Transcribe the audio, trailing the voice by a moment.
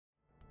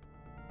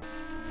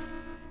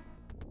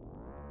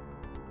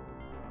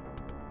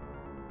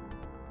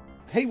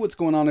Hey, what's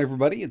going on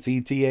everybody? It's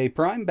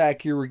etaprime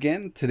back here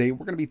again. Today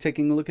we're going to be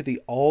taking a look at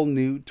the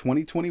all-new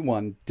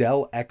 2021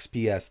 Dell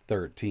XPS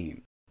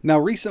 13. Now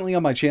recently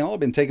on my channel I've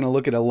been taking a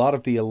look at a lot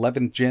of the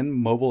 11th gen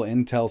mobile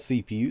Intel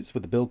CPUs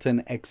with the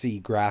built-in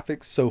Xe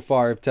graphics. So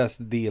far I've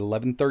tested the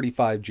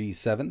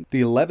 1135G7,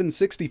 the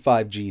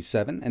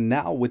 1165G7, and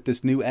now with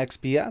this new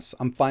XPS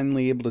I'm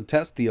finally able to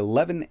test the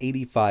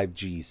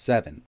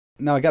 1185G7.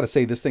 Now I gotta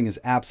say, this thing is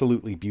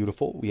absolutely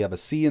beautiful. We have a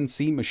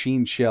CNC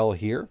machine shell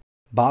here.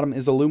 Bottom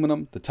is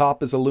aluminum, the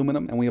top is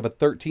aluminum, and we have a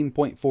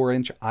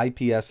 13.4-inch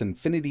IPS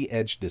Infinity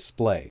Edge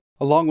display.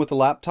 Along with the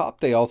laptop,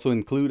 they also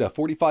include a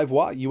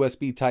 45-watt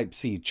USB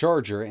Type-C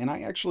charger, and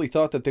I actually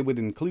thought that they would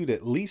include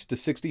at least a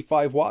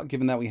 65-watt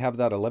given that we have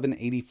that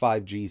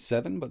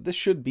 1185G7, but this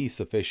should be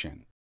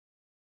sufficient.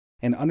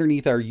 And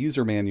underneath our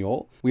user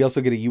manual, we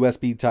also get a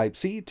USB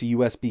Type-C to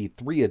USB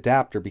 3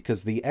 adapter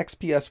because the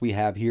XPS we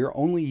have here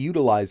only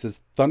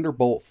utilizes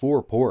Thunderbolt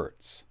 4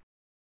 ports.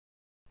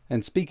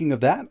 And speaking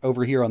of that,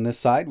 over here on this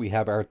side, we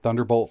have our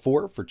Thunderbolt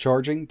 4 for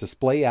charging,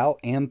 display out,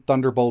 and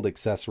Thunderbolt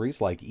accessories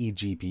like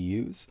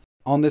eGPUs.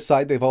 On this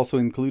side, they've also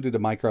included a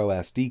micro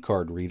SD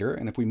card reader,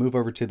 and if we move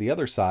over to the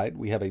other side,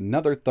 we have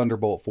another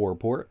Thunderbolt 4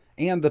 port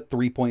and the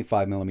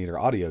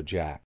 3.5mm audio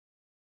jack.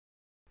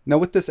 Now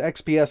with this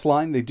XPS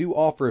line, they do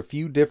offer a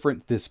few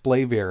different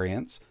display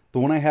variants. The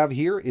one I have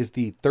here is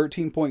the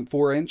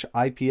 13.4-inch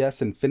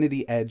IPS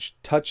Infinity Edge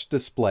touch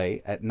display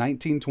at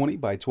 1920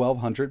 by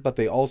 1200, but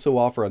they also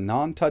offer a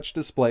non-touch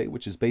display,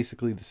 which is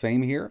basically the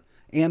same here,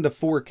 and a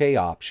 4K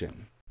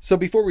option. So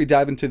before we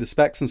dive into the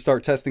specs and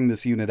start testing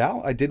this unit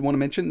out, I did want to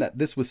mention that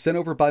this was sent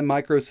over by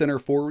Micro Center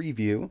for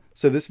review,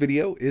 so this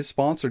video is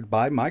sponsored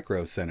by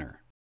Micro Center.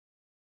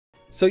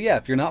 So yeah,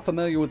 if you're not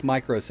familiar with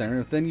Micro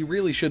Center, then you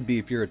really should be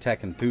if you're a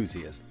tech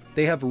enthusiast.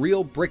 They have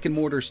real brick and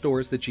mortar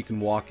stores that you can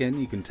walk in.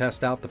 You can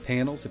test out the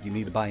panels. If you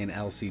need to buy an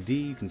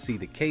LCD, you can see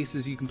the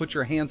cases. You can put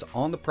your hands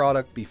on the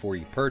product before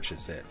you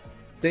purchase it.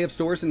 They have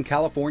stores in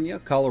California,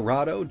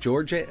 Colorado,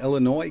 Georgia,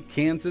 Illinois,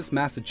 Kansas,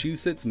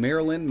 Massachusetts,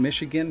 Maryland,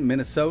 Michigan,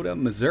 Minnesota,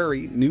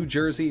 Missouri, New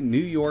Jersey, New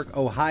York,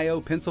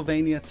 Ohio,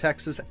 Pennsylvania,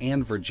 Texas,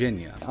 and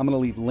Virginia. I'm going to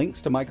leave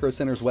links to Micro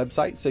Center's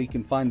website so you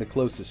can find the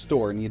closest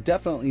store, and you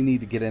definitely need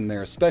to get in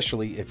there,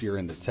 especially if you're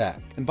into tech.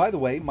 And by the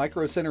way,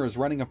 Micro Center is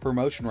running a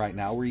promotion right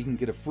now where you can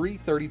get a free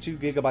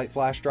 32GB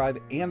flash drive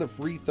and a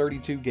free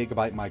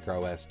 32GB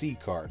micro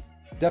SD card.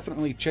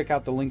 Definitely check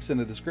out the links in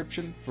the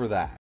description for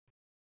that.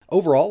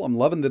 Overall, I'm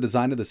loving the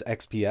design of this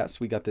XPS.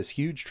 We got this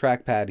huge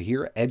trackpad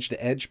here,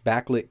 edge-to-edge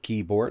backlit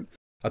keyboard,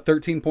 a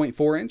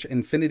 13.4-inch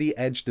Infinity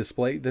Edge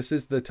display. This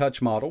is the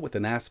touch model with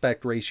an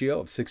aspect ratio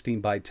of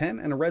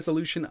 16:10 and a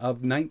resolution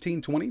of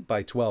 1920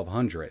 by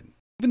 1200.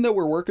 Even though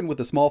we're working with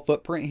a small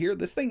footprint here,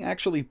 this thing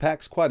actually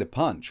packs quite a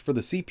punch. For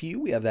the CPU,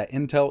 we have that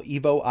Intel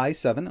Evo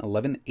i7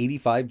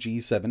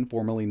 1185G7,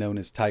 formerly known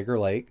as Tiger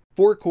Lake.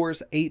 4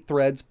 cores, 8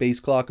 threads, base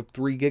clock of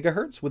 3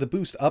 GHz with a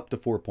boost up to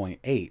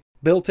 4.8.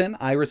 Built-in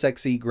Iris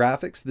Xe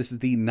graphics. This is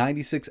the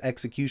 96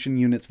 execution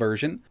units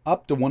version,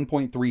 up to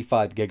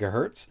 1.35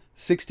 GHz.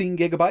 16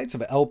 GB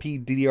of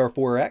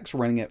LPDDR4X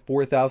running at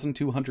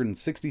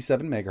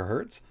 4,267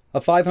 MHz.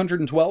 A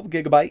 512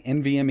 GB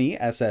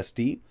NVMe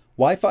SSD.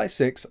 Wi-Fi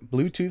 6,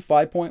 Bluetooth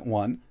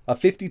 5.1, a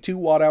 52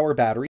 watt-hour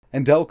battery,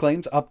 and Dell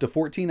claims up to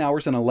 14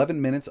 hours and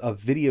 11 minutes of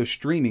video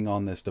streaming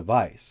on this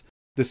device.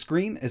 The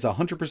screen is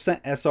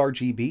 100%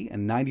 sRGB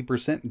and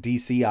 90%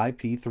 DCI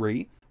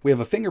P3. We have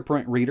a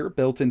fingerprint reader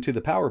built into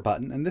the power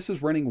button, and this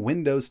is running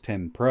Windows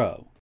 10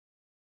 Pro.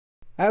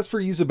 As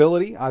for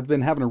usability, I've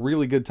been having a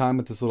really good time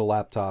with this little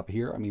laptop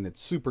here. I mean,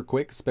 it's super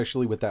quick,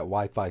 especially with that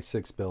Wi-Fi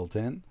 6 built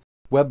in.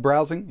 Web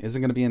browsing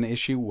isn't going to be an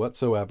issue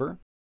whatsoever.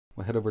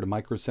 We'll head over to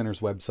Micro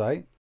Center's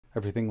website.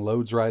 Everything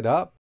loads right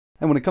up.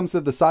 And when it comes to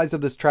the size of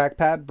this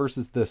trackpad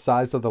versus the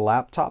size of the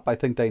laptop, I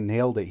think they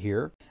nailed it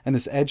here. And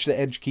this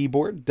edge-to-edge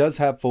keyboard does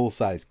have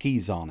full-size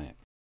keys on it.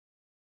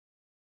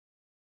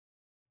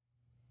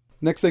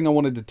 Next thing I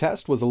wanted to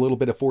test was a little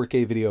bit of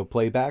 4K video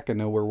playback. I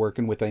know we're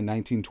working with a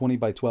 1920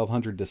 by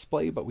 1200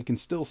 display, but we can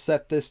still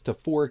set this to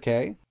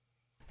 4K.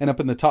 And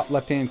up in the top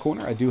left-hand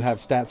corner, I do have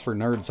stats for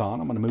nerds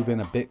on. I'm going to move in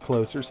a bit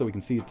closer so we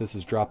can see if this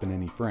is dropping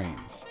any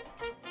frames.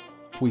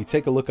 If we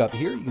take a look up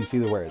here, you can see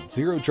that we're at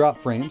 0 drop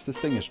frames. This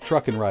thing is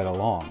trucking right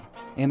along.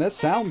 And as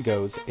sound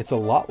goes, it's a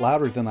lot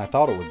louder than I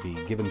thought it would be,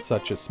 given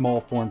such a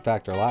small form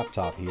factor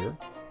laptop here.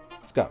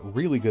 It's got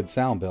really good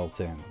sound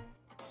built in.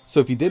 So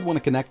if you did want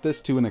to connect this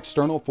to an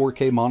external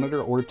 4K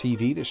monitor or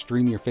TV to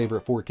stream your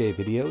favorite 4K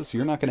videos,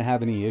 you're not going to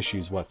have any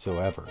issues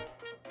whatsoever.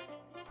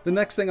 The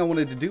next thing I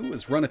wanted to do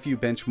was run a few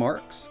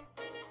benchmarks.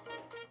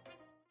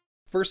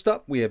 First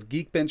up, we have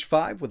Geekbench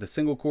 5 with a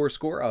single core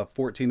score of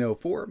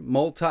 1404,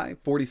 multi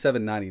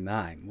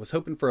 4799. Was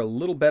hoping for a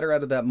little better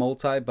out of that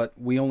multi, but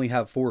we only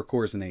have 4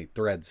 cores and 8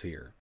 threads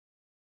here.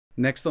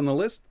 Next on the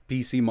list,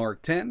 PC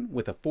Mark 10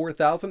 with a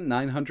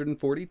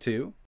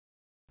 4942.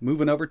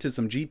 Moving over to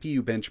some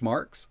GPU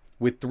benchmarks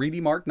with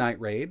 3D Mark Night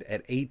Raid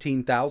at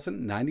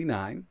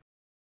 18,099.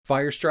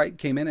 Firestrike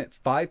came in at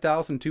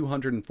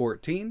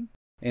 5,214.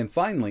 And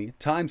finally,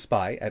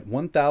 TimeSpy at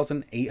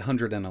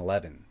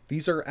 1,811.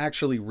 These are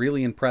actually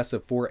really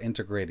impressive for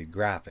integrated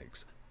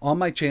graphics. On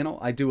my channel,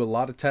 I do a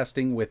lot of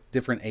testing with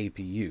different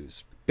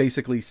APUs,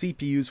 basically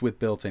CPUs with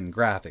built-in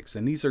graphics,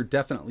 and these are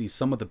definitely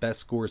some of the best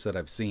scores that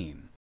I've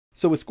seen.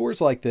 So with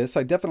scores like this,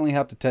 I definitely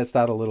have to test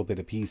out a little bit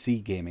of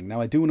PC gaming.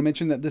 Now I do want to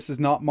mention that this is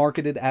not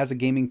marketed as a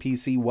gaming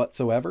PC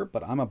whatsoever,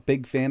 but I'm a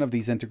big fan of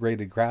these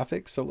integrated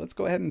graphics, so let's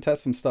go ahead and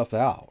test some stuff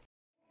out.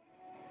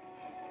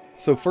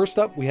 So first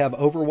up, we have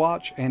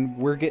Overwatch, and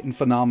we're getting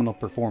phenomenal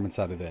performance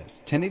out of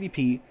this.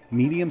 1080p,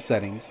 medium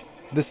settings,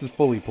 this is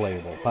fully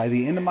playable. By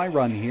the end of my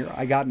run here,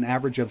 I got an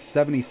average of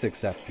 76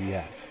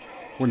 FPS.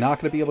 We're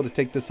not going to be able to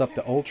take this up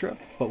to Ultra,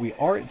 but we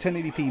are at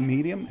 1080p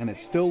medium, and it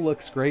still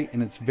looks great,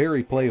 and it's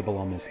very playable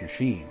on this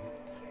machine.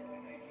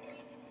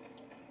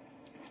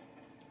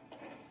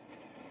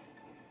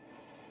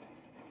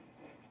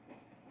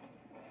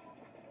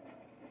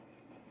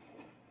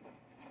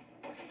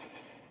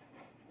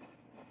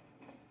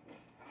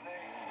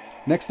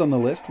 Next on the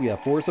list, we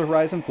have Forza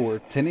Horizon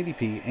 4,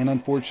 1080p, and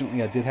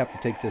unfortunately I did have to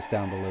take this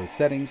down to low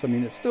settings. I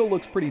mean, it still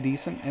looks pretty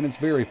decent, and it's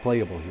very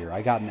playable here.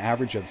 I got an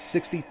average of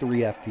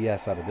 63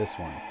 FPS out of this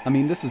one. I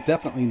mean, this is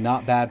definitely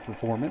not bad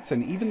performance,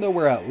 and even though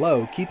we're at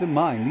low, keep in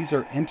mind these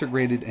are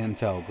integrated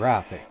Intel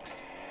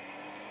graphics.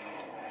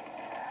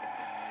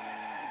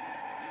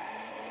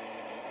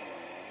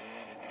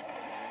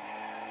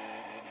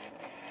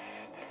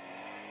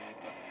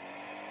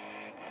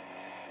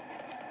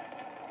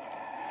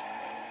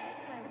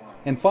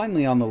 And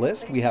finally on the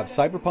list, we have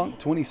Cyberpunk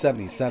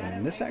 2077,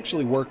 and this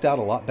actually worked out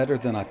a lot better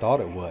than I thought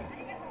it would.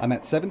 I'm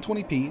at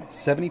 720p,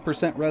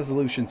 70%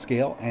 resolution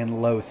scale,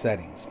 and low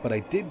settings, but I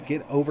did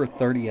get over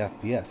 30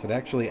 FPS. It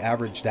actually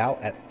averaged out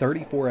at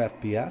 34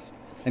 FPS.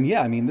 And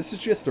yeah, I mean, this is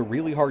just a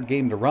really hard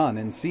game to run,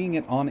 and seeing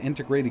it on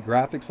integrated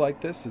graphics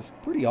like this is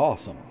pretty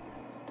awesome.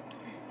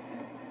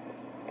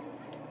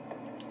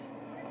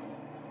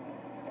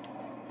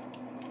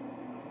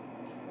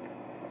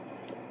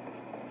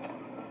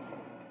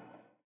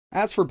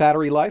 As for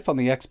battery life on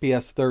the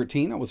XPS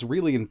 13, I was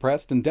really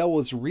impressed, and Dell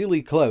was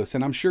really close,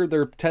 and I'm sure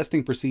their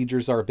testing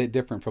procedures are a bit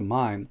different from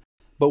mine.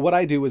 But what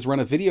I do is run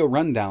a video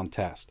rundown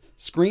test.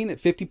 Screen at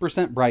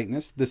 50%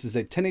 brightness. This is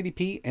a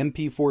 1080p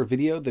MP4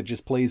 video that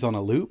just plays on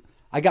a loop.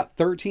 I got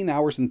 13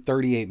 hours and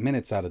 38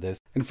 minutes out of this,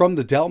 and from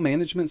the Dell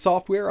management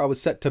software, I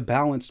was set to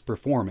balanced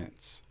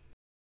performance.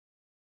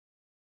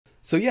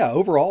 So yeah,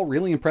 overall,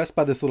 really impressed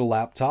by this little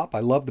laptop. I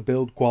love the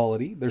build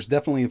quality. There's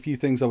definitely a few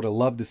things I would have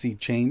loved to see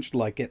changed,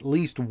 like at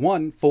least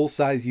one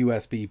full-size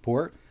USB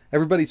port.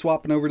 Everybody's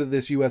swapping over to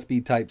this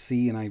USB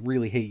Type-C, and I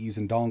really hate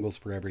using dongles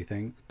for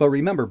everything. But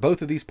remember,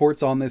 both of these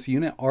ports on this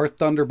unit are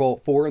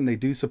Thunderbolt 4, and they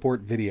do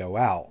support video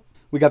out.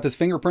 We got this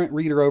fingerprint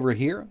reader over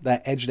here.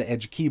 That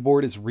edge-to-edge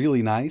keyboard is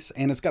really nice,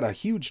 and it's got a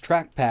huge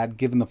trackpad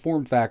given the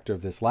form factor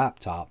of this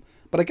laptop.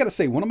 But I gotta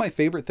say, one of my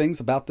favorite things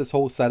about this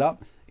whole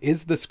setup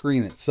is the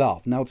screen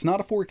itself. Now, it's not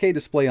a 4K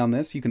display on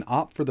this. You can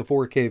opt for the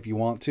 4K if you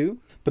want to,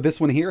 but this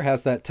one here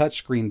has that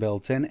touchscreen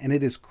built in, and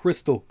it is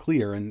crystal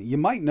clear, and you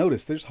might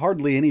notice there's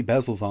hardly any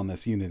bezels on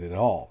this unit at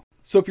all.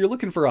 So if you're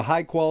looking for a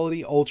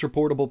high-quality,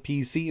 ultra-portable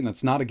PC and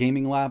it's not a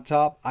gaming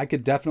laptop, I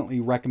could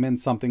definitely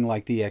recommend something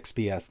like the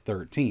XPS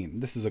 13.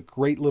 This is a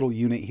great little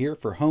unit here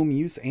for home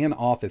use and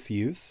office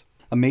use.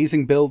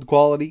 Amazing build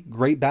quality,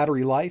 great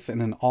battery life,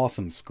 and an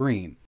awesome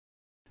screen.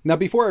 Now,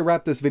 before I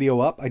wrap this video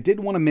up, I did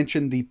want to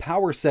mention the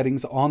power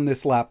settings on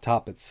this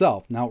laptop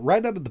itself. Now,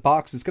 right out of the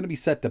box, it's going to be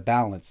set to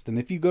balanced, and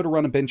if you go to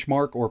run a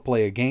benchmark or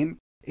play a game,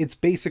 it's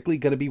basically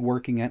going to be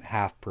working at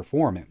half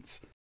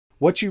performance.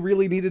 What you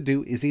really need to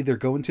do is either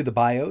go into the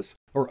BIOS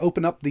or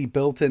open up the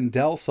built-in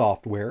Dell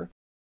software,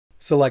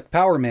 select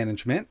Power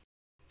Management,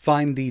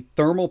 find the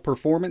Thermal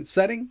Performance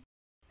setting,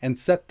 and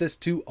set this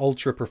to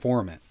Ultra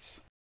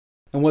Performance.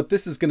 And what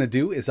this is going to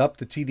do is up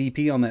the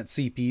TDP on that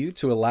CPU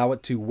to allow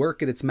it to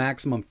work at its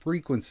maximum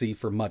frequency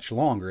for much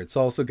longer. It's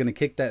also going to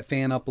kick that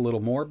fan up a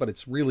little more, but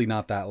it's really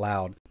not that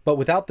loud. But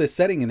without this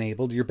setting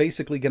enabled, you're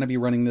basically going to be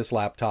running this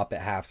laptop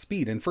at half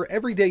speed. And for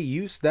everyday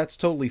use, that's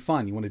totally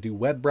fine. You want to do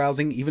web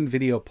browsing, even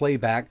video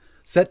playback,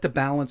 set to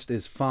balanced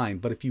is fine.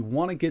 But if you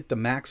want to get the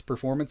max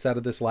performance out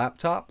of this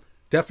laptop,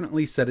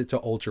 definitely set it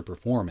to Ultra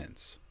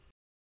Performance.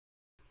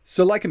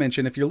 So like I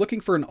mentioned, if you're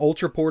looking for an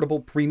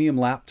ultra-portable premium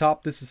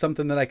laptop, this is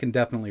something that I can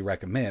definitely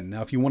recommend.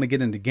 Now, if you want to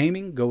get into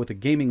gaming, go with a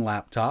gaming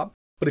laptop.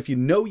 But if you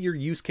know your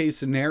use case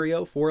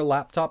scenario for a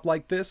laptop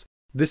like this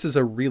is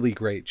a really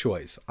great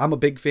choice. I'm a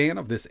big fan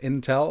of this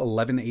Intel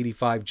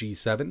 1185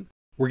 G7.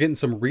 We're getting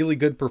some really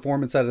good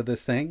performance out of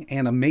this thing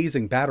and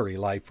amazing battery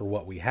life for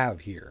what we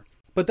have here.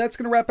 But that's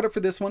going to wrap it up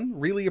for this one.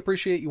 Really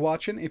appreciate you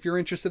watching. If you're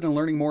interested in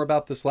learning more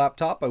about this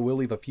laptop, I will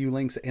leave a few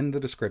links in the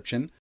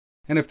description.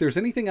 And if there's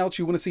anything else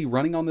you want to see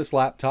running on this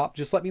laptop,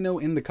 just let me know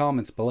in the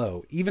comments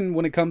below. Even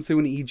when it comes to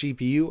an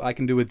eGPU, I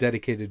can do a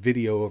dedicated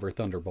video over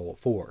Thunderbolt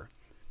 4.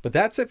 But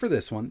that's it for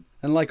this one,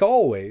 and like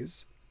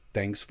always,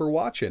 thanks for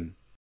watching.